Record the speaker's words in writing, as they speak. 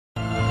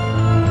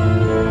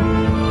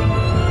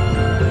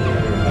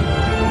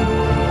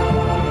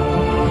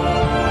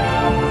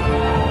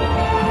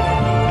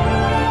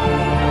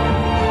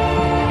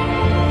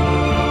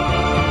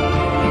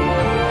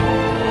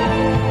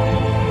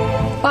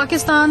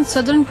Pakistan's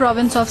southern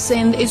province of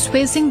Sindh is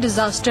facing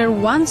disaster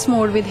once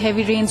more with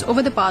heavy rains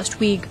over the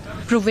past week.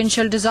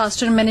 Provincial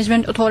Disaster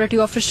Management Authority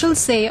officials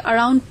say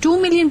around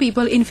 2 million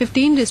people in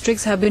 15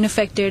 districts have been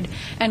affected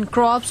and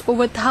crops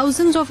over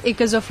thousands of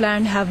acres of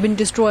land have been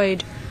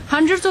destroyed.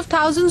 Hundreds of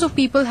thousands of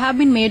people have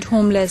been made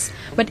homeless,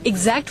 but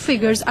exact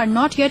figures are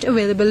not yet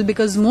available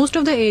because most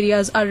of the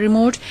areas are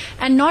remote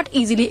and not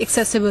easily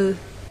accessible.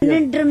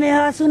 निंटर में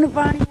आसुन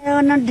पानी है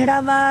और नढ़ा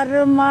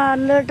बार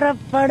माल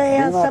ट्रपड़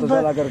है सब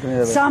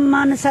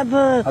सामान सब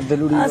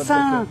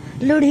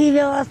असां लुढ़ी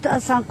व्यवस्था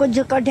असां कुछ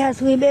कढिया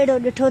सुई बेड़ो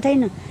ॾिठो थई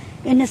न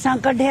इन सां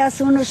कढिया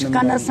सुन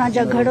उसकान असां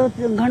जा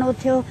घणो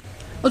थियो.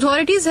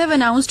 Authorities have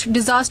announced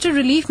disaster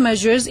relief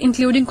measures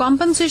including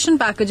compensation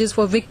packages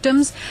for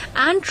victims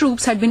and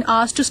troops had been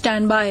asked to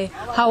stand by.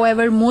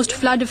 However, most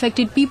flood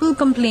affected people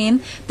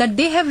complain that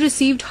they have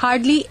received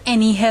hardly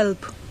any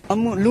help.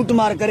 हम लूट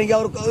मार करेंगे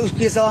और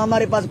उसके सिवा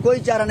हमारे पास कोई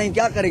चारा नहीं.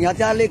 क्या करेंगे?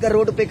 हथियार लेकर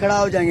रोड पे खड़ा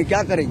हो जाएंगे.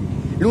 क्या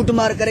करेंगे? लूट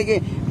मार करेंगे.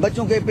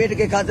 बच्चों के पेट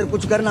के खातिर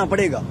कुछ करना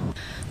पड़ेगा.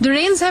 The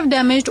rains have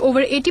damaged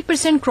over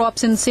 80%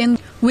 crops in Sindh,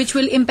 which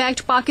will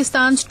impact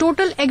Pakistan's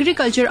total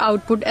agriculture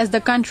output as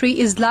the country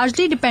is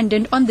largely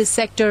dependent on this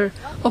sector.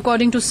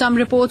 According to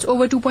some reports,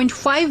 over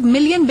 2.5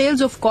 million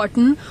bales of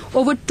cotton,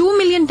 over 2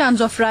 million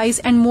tons of rice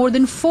and more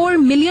than 4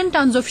 million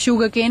tons of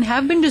sugarcane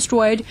have been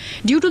destroyed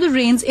due to the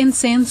rains in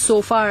Sindh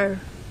so far.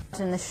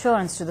 An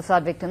assurance to the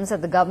flood victims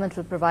that the government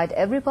will provide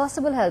every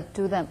possible help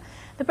to them.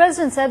 The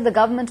President said the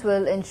government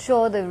will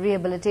ensure the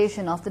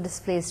rehabilitation of the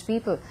displaced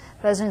people.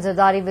 President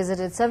Zardari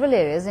visited several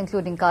areas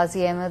including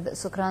Qazi Ahmed,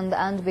 Sukrand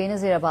and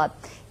Benazirabad.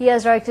 He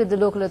has directed the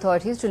local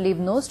authorities to leave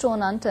no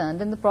stone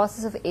unturned in the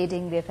process of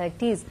aiding the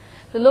affectees.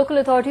 The local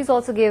authorities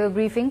also gave a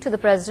briefing to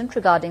the President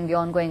regarding the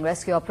ongoing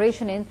rescue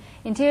operation in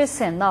interior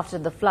Sindh after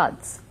the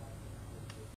floods.